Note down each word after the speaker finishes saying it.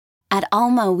At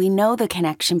Alma, we know the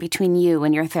connection between you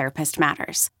and your therapist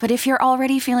matters. But if you're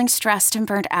already feeling stressed and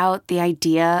burnt out, the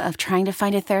idea of trying to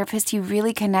find a therapist you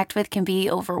really connect with can be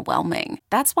overwhelming.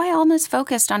 That's why Alma's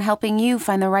focused on helping you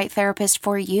find the right therapist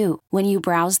for you. When you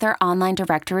browse their online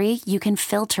directory, you can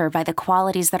filter by the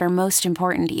qualities that are most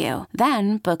important to you.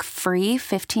 Then book free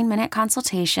 15-minute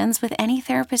consultations with any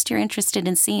therapist you're interested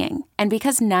in seeing. And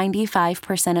because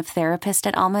 95% of therapists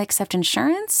at Alma accept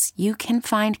insurance, you can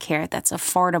find care that's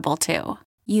affordable too.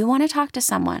 You want to talk to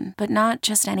someone, but not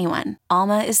just anyone.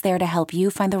 Alma is there to help you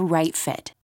find the right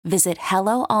fit. Visit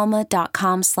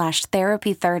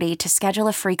helloalma.com/therapy30 to schedule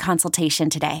a free consultation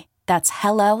today. That's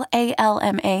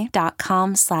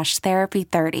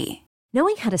helloalma.com/therapy30.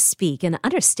 Knowing how to speak and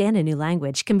understand a new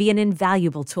language can be an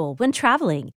invaluable tool when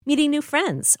traveling, meeting new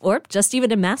friends, or just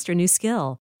even to master a new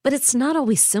skill. But it's not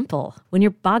always simple when you're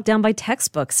bogged down by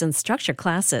textbooks and structured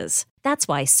classes. That's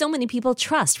why so many people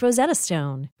trust Rosetta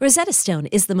Stone. Rosetta Stone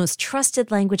is the most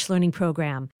trusted language learning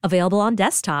program, available on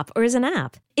desktop or as an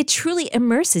app. It truly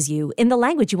immerses you in the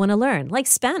language you want to learn, like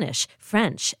Spanish,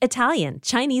 French, Italian,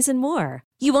 Chinese, and more.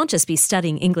 You won't just be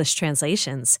studying English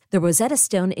translations. The Rosetta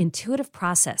Stone intuitive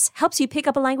process helps you pick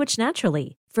up a language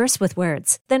naturally, first with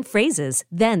words, then phrases,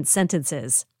 then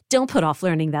sentences. Don't put off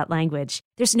learning that language.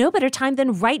 There's no better time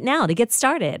than right now to get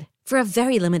started. For a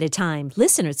very limited time,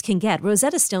 listeners can get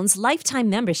Rosetta Stone's lifetime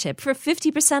membership for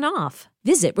 50% off.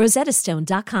 Visit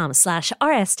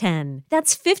rosettastone.com/rs10.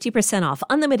 That's 50% off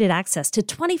unlimited access to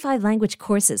 25 language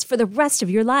courses for the rest of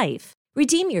your life.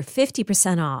 Redeem your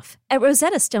 50% off at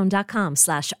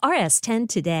rosettastone.com/rs10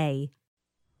 today.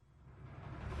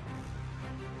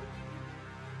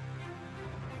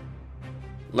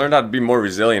 Learned how to be more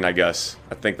resilient, I guess.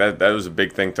 I think that was a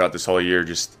big thing throughout this whole year.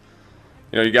 Just,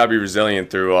 you got to be resilient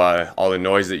through all the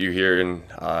noise that you hear and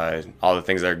all the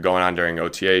things that are going on during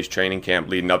OTAs, training camp,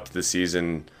 leading up to the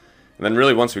season. And then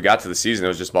really once we got to the season, it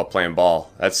was just about playing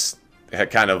ball.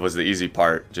 That kind of was the easy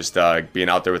part, just being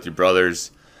out there with your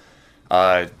brothers,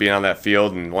 being on that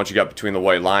field. And once you got between the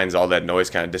white lines, all that noise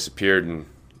kind of disappeared, and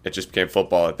it just became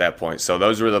football at that point. So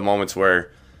those were the moments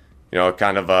where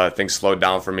things slowed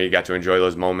down for me. Got to enjoy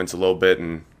those moments a little bit,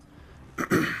 and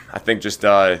I think just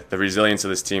the resilience of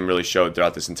this team really showed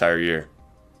throughout this entire year.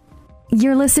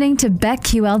 You're listening to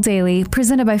BetQL Daily,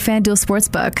 presented by FanDuel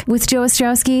Sportsbook, with Joe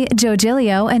Ostrowski, Joe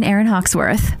Giglio, and Aaron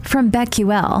Hawksworth from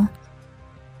BetQL.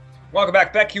 Welcome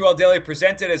back. BetQL Daily,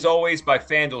 presented as always by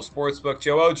FanDuel Sportsbook.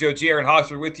 Joe O, Joe G, Aaron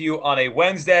Hawksworth with you on a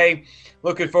Wednesday.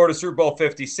 Looking forward to Super Bowl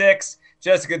 56.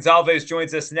 Jessica Gonzalez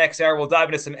joins us next hour. We'll dive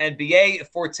into some NBA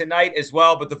for tonight as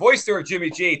well. But the voice there of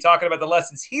Jimmy G talking about the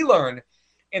lessons he learned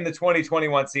in the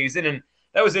 2021 season. And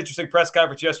that was an interesting press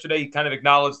conference yesterday. He kind of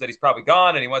acknowledged that he's probably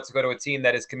gone and he wants to go to a team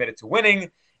that is committed to winning.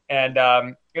 And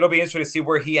it'll be interesting to see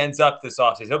where he ends up this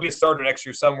offseason. He'll be a starter next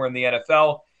year somewhere in the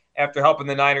NFL after helping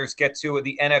the Niners get to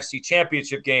the NFC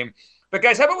Championship game. But,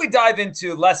 guys, how about we dive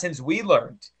into lessons we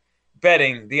learned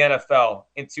betting the NFL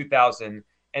in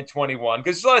 2021?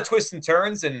 Because there's a lot of twists and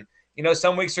turns, and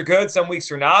some weeks are good, some weeks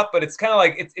are not, but it's kind of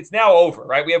like it's now over,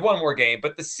 right? We have one more game,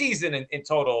 but the season in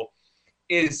total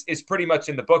is pretty much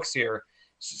in the books here.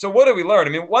 So what did we learn?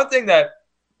 I mean, one thing that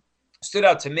stood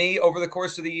out to me over the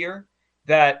course of the year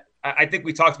that I think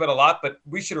we talked about a lot, but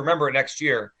we should remember it next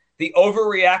year, the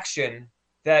overreaction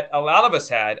that a lot of us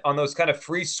had on those kind of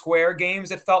free square games,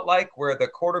 it felt like, where the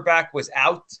quarterback was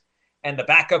out and the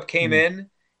backup came in.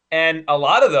 And a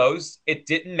lot of those, it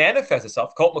didn't manifest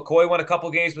itself. Colt McCoy won a couple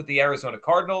games with the Arizona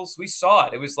Cardinals. We saw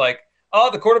it. It was like,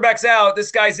 oh, the quarterback's out,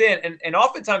 this guy's in. And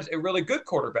oftentimes a really good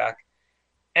quarterback.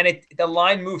 And the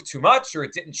line moved too much or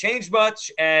it didn't change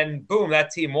much. And boom,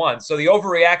 that team won. So the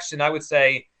overreaction, I would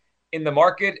say, in the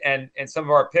market and some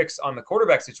of our picks on the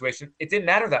quarterback situation, it didn't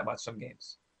matter that much some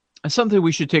games. Something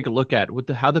we should take a look at with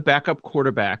how the backup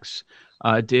quarterbacks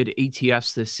did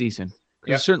ATS this season.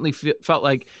 It certainly felt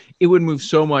like it would move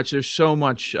so much. There's so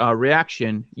much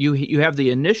reaction. You have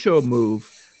the initial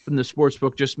move from the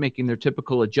sportsbook just making their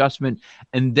typical adjustment,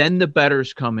 and then the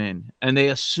bettors come in and they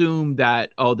assume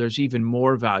that, oh, there's even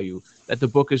more value, that the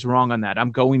book is wrong on that.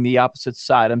 I'm going the opposite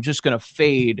side. I'm just going to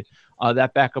fade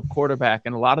that backup quarterback.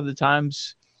 And a lot of the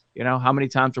times, how many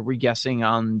times are we guessing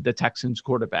on the Texans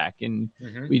quarterback? And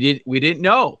we didn't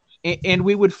know. And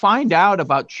we would find out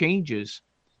about changes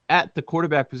at the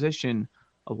quarterback position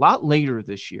a lot later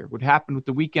this year. What happened with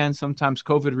the weekend, sometimes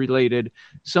COVID related,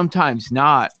 sometimes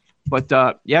not. But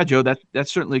Joe,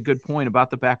 that's certainly a good point about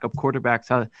the backup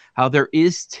quarterbacks, how there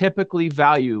is typically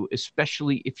value,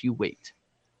 especially if you wait.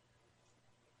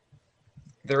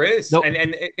 There is. Nope. And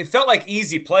it felt like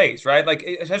easy plays, right? Like,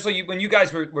 especially when you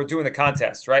guys were doing the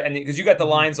contest, right? And because you got the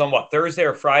lines on Thursday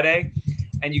or Friday.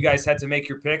 and you guys had to make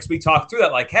your picks, we talked through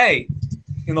that like, hey,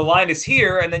 the line is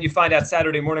here, and then you find out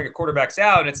Saturday morning a quarterback's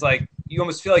out, and it's like you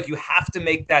almost feel like you have to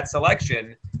make that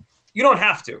selection. You don't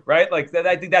have to, right? Like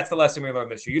I think that's the lesson we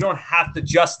learned this year. You don't have to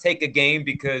just take a game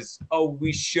because,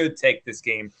 we should take this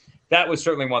game. That was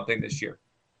certainly one thing this year.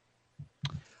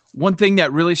 One thing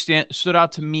that really stood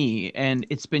out to me, and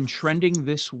it's been trending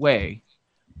this way,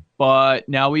 but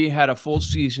now we had a full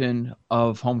season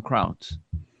of home crowds.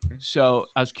 So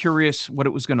I was curious what it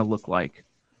was going to look like.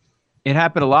 It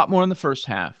happened a lot more in the first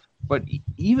half, but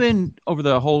even over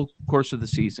the whole course of the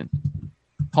season,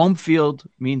 home field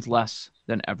means less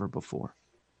than ever before.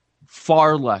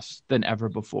 Far less than ever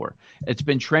before. It's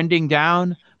been trending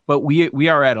down, but we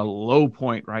are at a low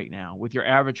point right now with your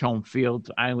average home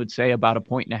field. I would say about 1.5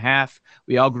 points.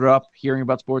 We all grew up hearing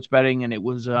about sports betting, and it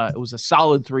was a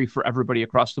solid 3 for everybody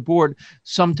across the board,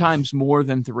 sometimes more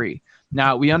than 3.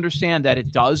 Now, we understand that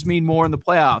it does mean more in the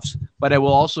playoffs, but I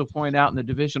will also point out in the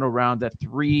divisional round that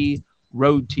 3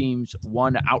 road teams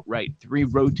won outright. 3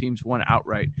 road teams won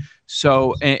outright.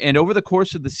 So, and over the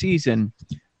course of the season,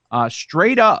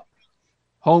 straight up,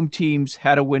 home teams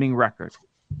had a winning record.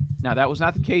 Now, that was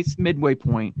not the case midway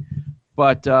point,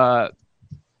 but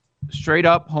straight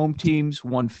up, home teams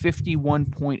won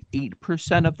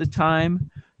 51.8% of the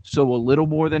time, so a little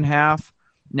more than half.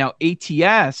 Now,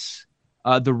 ATS,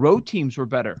 the road teams were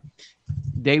better.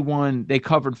 They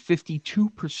covered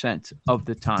 52% of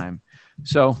the time.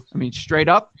 So, I mean, straight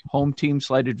up, home team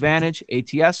slight advantage,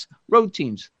 ATS, road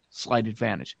teams slight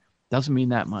advantage. Doesn't mean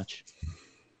that much.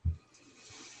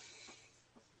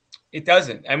 It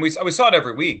doesn't. And we saw it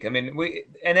every week. I mean,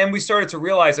 then we started to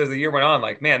realize as the year went on,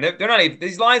 like, man, they're not even,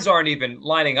 these lines aren't even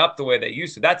lining up the way they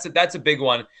used to. That's a big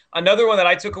one. Another one that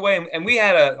I took away, and we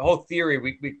had a whole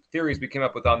theories we came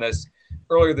up with on this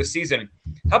earlier this season.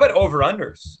 How about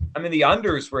over-unders? I mean, the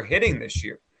unders were hitting this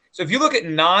year. So if you look at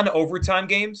non-overtime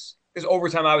games, because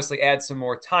overtime obviously adds some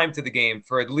more time to the game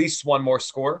for at least one more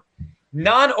score.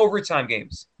 Non-overtime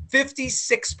games,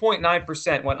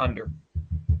 56.9% went under.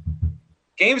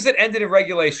 Games that ended in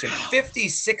regulation,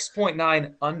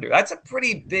 56.9 under. That's a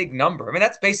pretty big number. I mean,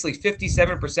 that's basically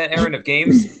 57%, Aaron, of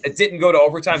games that didn't go to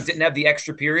overtime, didn't have the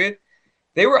extra period.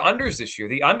 They were unders this year.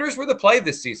 The unders were the play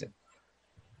this season.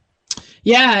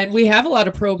 Yeah, and we have a lot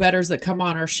of pro bettors that come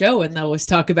on our show and they always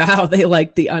talk about how they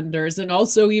like the unders, and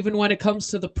also even when it comes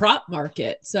to the prop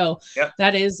market. So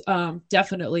That is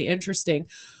definitely interesting.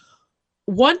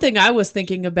 One thing I was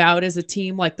thinking about is a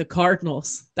team like the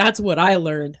Cardinals. That's what I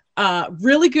learned.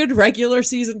 Really good regular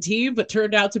season team, but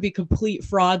turned out to be complete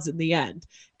frauds in the end.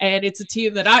 And it's a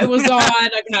team that I was on.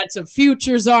 I got some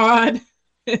futures on.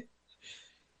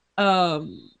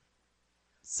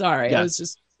 Sorry, yeah. I was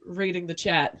just reading the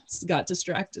chat. Got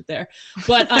distracted there.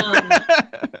 But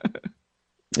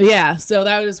yeah, so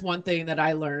that was one thing that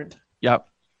I learned. Yep.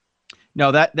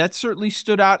 No, that certainly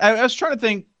stood out. I was trying to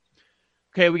think,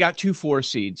 okay, we got 2 4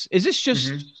 seeds. Is this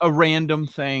just a random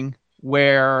thing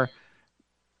where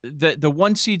the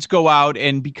 1 seeds go out,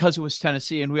 and because it was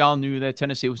Tennessee, and we all knew that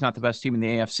Tennessee was not the best team in the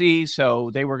AFC,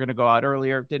 so they were going to go out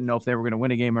earlier. Didn't know if they were going to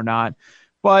win a game or not.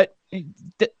 But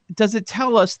does it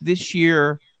tell us this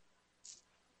year,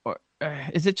 or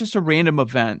is it just a random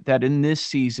event that in this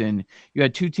season you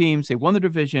had 2 teams, they won the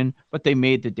division, but they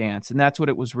made the dance, and that's what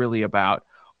it was really about?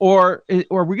 Or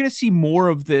are we going to see more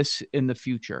of this in the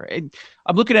future? And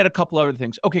I'm looking at a couple other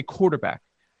things. Okay, quarterback.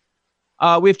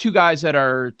 We have 2 guys that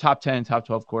are top 10, top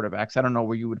 12 quarterbacks. I don't know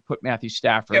where you would put Matthew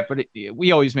Stafford, but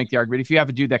we always make the argument, if you have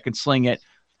a dude that can sling it.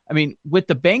 I mean, with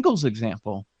the Bengals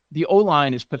example, the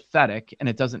O-line is pathetic, and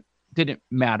it didn't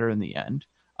matter in the end.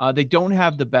 They don't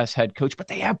have the best head coach, but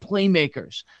they have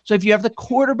playmakers. So if you have the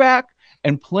quarterback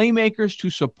and playmakers to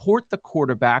support the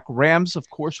quarterback, Rams, of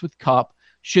course, with Kupp,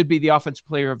 should be the offensive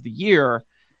player of the year.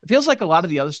 It feels like a lot of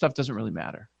the other stuff doesn't really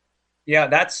matter. Yeah,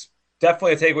 that's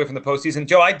definitely a takeaway from the postseason.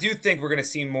 Joe, I do think we're going to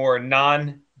see more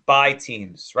non-bye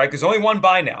teams, right? Because only 1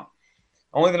 bye now.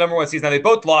 Only the number 1 seeds. Now, they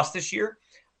both lost this year.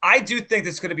 I do think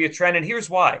this is going to be a trend, and here's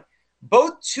why.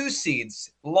 Both 2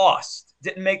 seeds lost,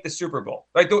 didn't make the Super Bowl.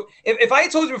 Right? If I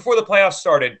had told you before the playoffs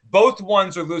started, both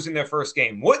ones are losing their first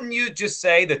game, wouldn't you just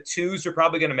say the 2s are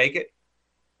probably going to make it?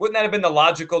 Wouldn't that have been the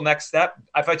logical next step?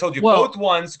 If I told you both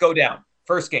ones go down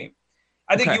first game,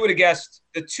 I think you would have guessed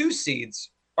the 2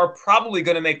 seeds are probably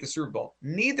going to make the Super Bowl.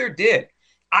 Neither did.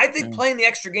 I think playing the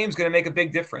extra game is going to make a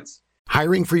big difference.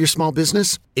 Hiring for your small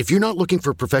business? If you're not looking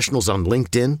for professionals on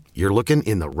LinkedIn, you're looking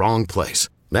in the wrong place.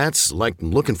 That's like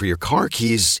looking for your car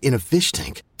keys in a fish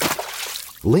tank.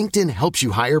 LinkedIn helps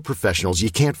you hire professionals you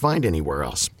can't find anywhere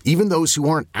else, even those who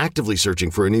aren't actively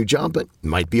searching for a new job but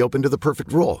might be open to the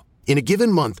perfect role. In a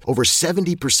given month, over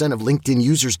 70% of LinkedIn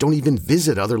users don't even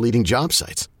visit other leading job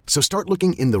sites. So start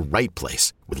looking in the right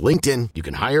place. With LinkedIn, you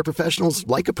can hire professionals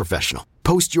like a professional.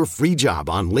 Post your free job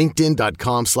on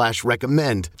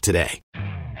linkedin.com/recommend today.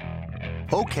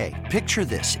 Okay, picture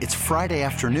this. It's Friday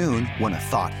afternoon when a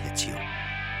thought hits you.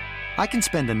 I can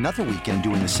spend another weekend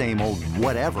doing the same old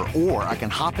whatever, or I can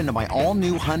hop into my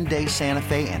all-new Hyundai Santa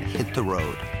Fe and hit the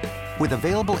road. With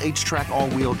available H-Track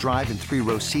all-wheel drive and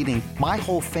 3-row seating, my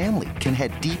whole family can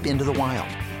head deep into the wild.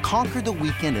 Conquer the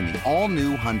weekend in the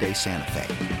all-new Hyundai Santa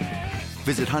Fe.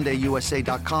 Visit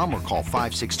HyundaiUSA.com or call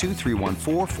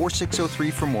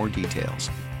 562-314-4603 for more details.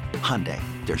 Hyundai,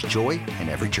 there's joy in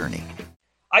every journey.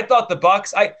 I thought the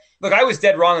Bucks. I was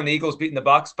dead wrong on the Eagles beating the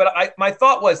Bucks, but my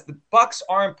thought was the Bucks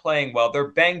aren't playing well. They're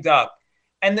banged up,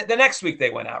 and the next week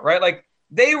they went out, right? Like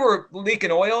they were leaking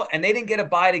oil, and they didn't get a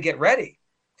bye to get ready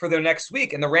for their next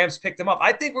week, and the Rams picked them up.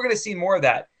 I think we're going to see more of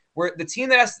that, where the team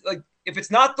that has, like, if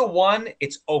it's not the one,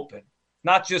 it's open,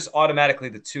 not just automatically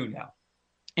the two now.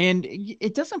 And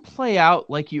it doesn't play out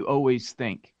like you always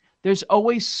think. There's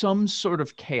always some sort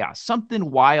of chaos.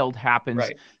 Something wild happens.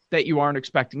 Right. That you aren't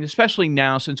expecting, especially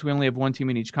now since we only have one team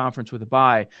in each conference with a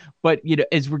bye. But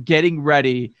as we're getting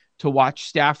ready to watch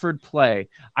Stafford play,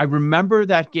 I remember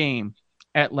that game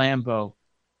at Lambeau,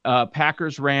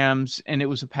 Packers-Rams, and it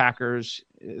was the Packers.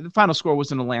 The final score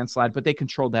wasn't a landslide, but they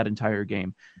controlled that entire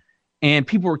game. And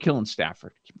people were killing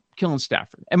Stafford.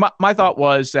 And my thought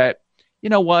was that, you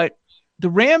know what? The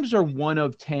Rams are one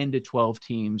of 10 to 12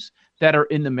 teams that are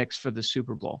in the mix for the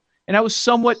Super Bowl. And I was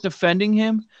somewhat defending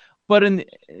him. But in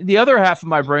the other half of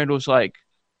my brain was like,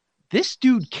 this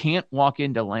dude can't walk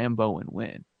into Lambeau and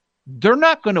win. They're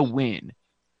not going to win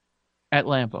at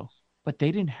Lambeau, but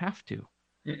they didn't have to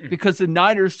because the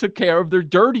Niners took care of their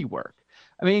dirty work.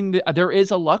 I mean, there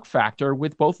is a luck factor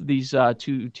with both of these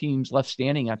two teams left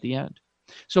standing at the end.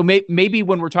 So maybe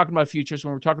when we're talking about futures,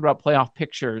 when we're talking about playoff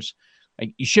pictures,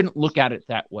 like, you shouldn't look at it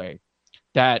that way.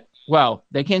 That, well,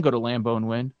 they can't go to Lambeau and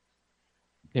win.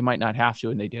 They might not have to,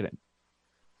 and they didn't.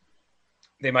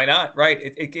 They might not, right?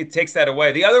 It takes that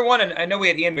away. The other one, and I know we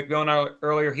had Ian McMillan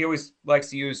earlier, he always likes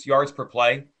to use yards per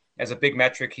play as a big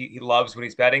metric he loves when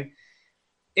he's betting.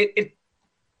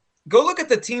 Go look at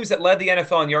the teams that led the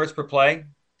NFL in yards per play.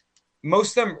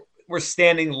 Most of them were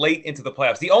standing late into the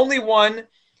playoffs. The only one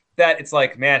that it's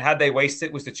like, man, how'd they waste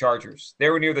it was the Chargers.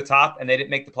 They were near the top, and they didn't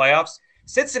make the playoffs.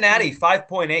 Cincinnati,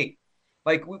 5.8.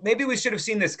 Like, maybe we should have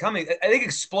seen this coming. I think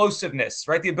explosiveness,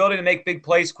 right? The ability to make big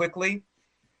plays quickly.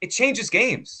 It changes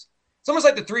games. It's almost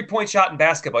like the three-point shot in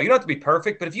basketball. You don't have to be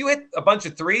perfect, but if you hit a bunch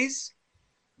of threes,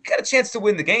 you got a chance to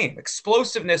win the game.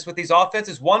 Explosiveness with these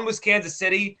offenses. 1 was Kansas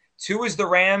City. 2 was the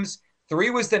Rams. 3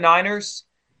 was the Niners.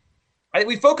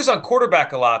 We focus on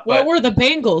quarterback a lot. But what were the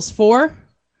Bengals, 4?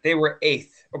 They were 8th,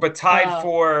 but tied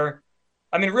for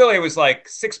 – I mean, really, it was like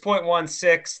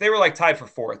 6.16. They were like tied for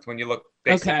 4th when you look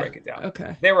basically break it down.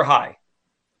 Okay. They were high.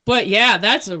 But, yeah,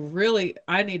 that's a really –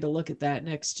 I need to look at that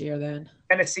next year then.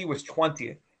 Tennessee was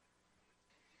 20th.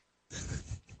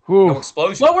 No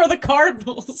explosion. What were the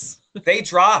Cardinals? They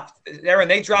dropped. Aaron,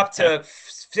 they dropped to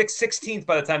 16th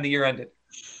by the time the year ended.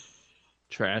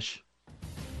 Trash.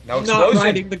 No explosion. Not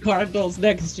riding the Cardinals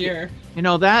next year. You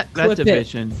know, that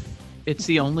division, it's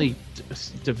the only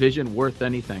division worth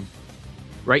anything.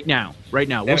 Right now.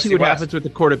 We'll see what happens with the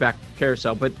quarterback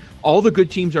carousel, but all the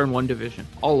good teams are in one division.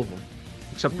 All of them.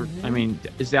 Except for, I mean,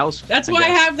 is Dallas... That's why I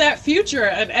have that future,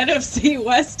 an NFC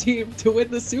West team to win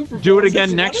the Super Bowl. Do it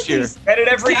again next year. Bet it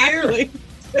every year.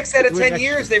 6 out of 10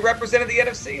 years, they represented the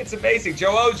NFC. It's amazing.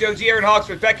 Joe O, Joe G, Aaron Hawks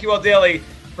with BetQL Daily,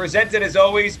 presented as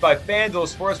always by FanDuel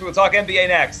Sports. We'll talk NBA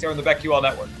next here on the BetQL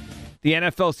Network. The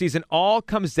NFL season all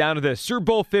comes down to this. Super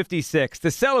Bowl 56. To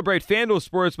celebrate, FanDuel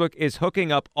Sportsbook is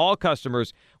hooking up all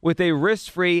customers with a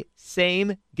risk-free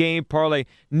same-game parlay.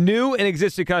 New and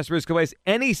existing customers can place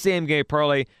any same-game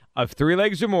parlay of 3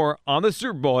 legs or more on the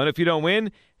Super Bowl. And if you don't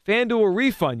win, FanDuel will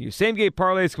refund you. Same-game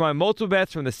parlays combine multiple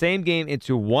bets from the same game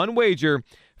into one wager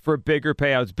for bigger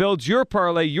payouts. Build your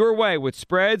parlay your way with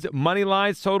spreads, money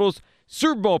lines, totals,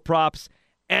 Super Bowl props,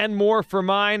 and more. For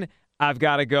mine, I've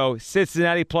got to go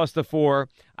Cincinnati plus the 4.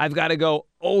 I've got to go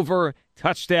over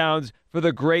touchdowns for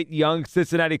the great young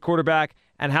Cincinnati quarterback.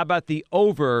 And how about the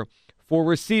over for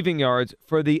receiving yards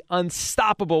for the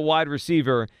unstoppable wide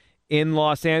receiver in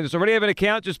Los Angeles? Already have an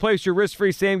account? Just place your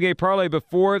risk-free same-game parlay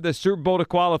before the Super Bowl to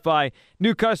qualify.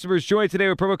 New customers join today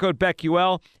with promo code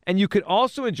BetQL. And you could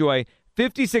also enjoy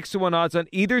 56-1 odds on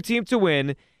either team to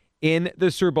win in the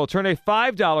Super Bowl. Turn a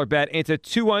 $5 bet into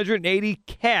 $280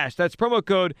 cash. That's promo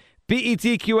code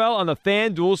BETQL on the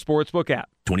FanDuel Sportsbook app.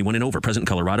 21 and over. Present in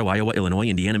Colorado, Iowa, Illinois,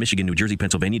 Indiana, Michigan, New Jersey,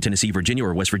 Pennsylvania, Tennessee, Virginia,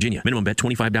 or West Virginia. Minimum bet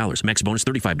 $25. Max bonus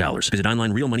 $35. Visit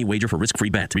online real money wager for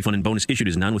risk-free bet. Refund and bonus issued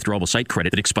as non-withdrawable site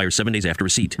credit that expires 7 days after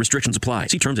receipt. Restrictions apply.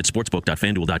 See terms at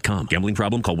sportsbook.fanduel.com. Gambling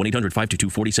problem? Call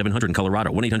 1-800-522-4700 in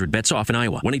Colorado. 1-800-BETS-OFF in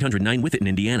Iowa. 1-800-9-WITH-IT in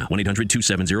Indiana.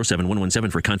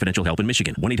 1-800-270-7117 for confidential help in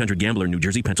Michigan. 1-800-GAMBLER in New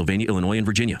Jersey, Pennsylvania, Illinois, and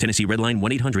Virginia. Tennessee Redline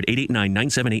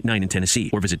 1-800-889-9789 in Tennessee.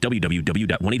 Or visit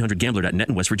www.1800gambler.net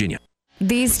in West Virginia.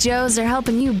 These Joes are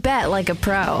helping you bet like a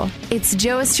pro. It's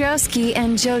Joe Ostrowski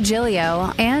and Joe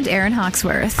Giglio and Aaron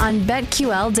Hawksworth on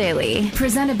BetQL Daily,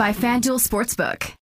 presented by FanDuel Sportsbook.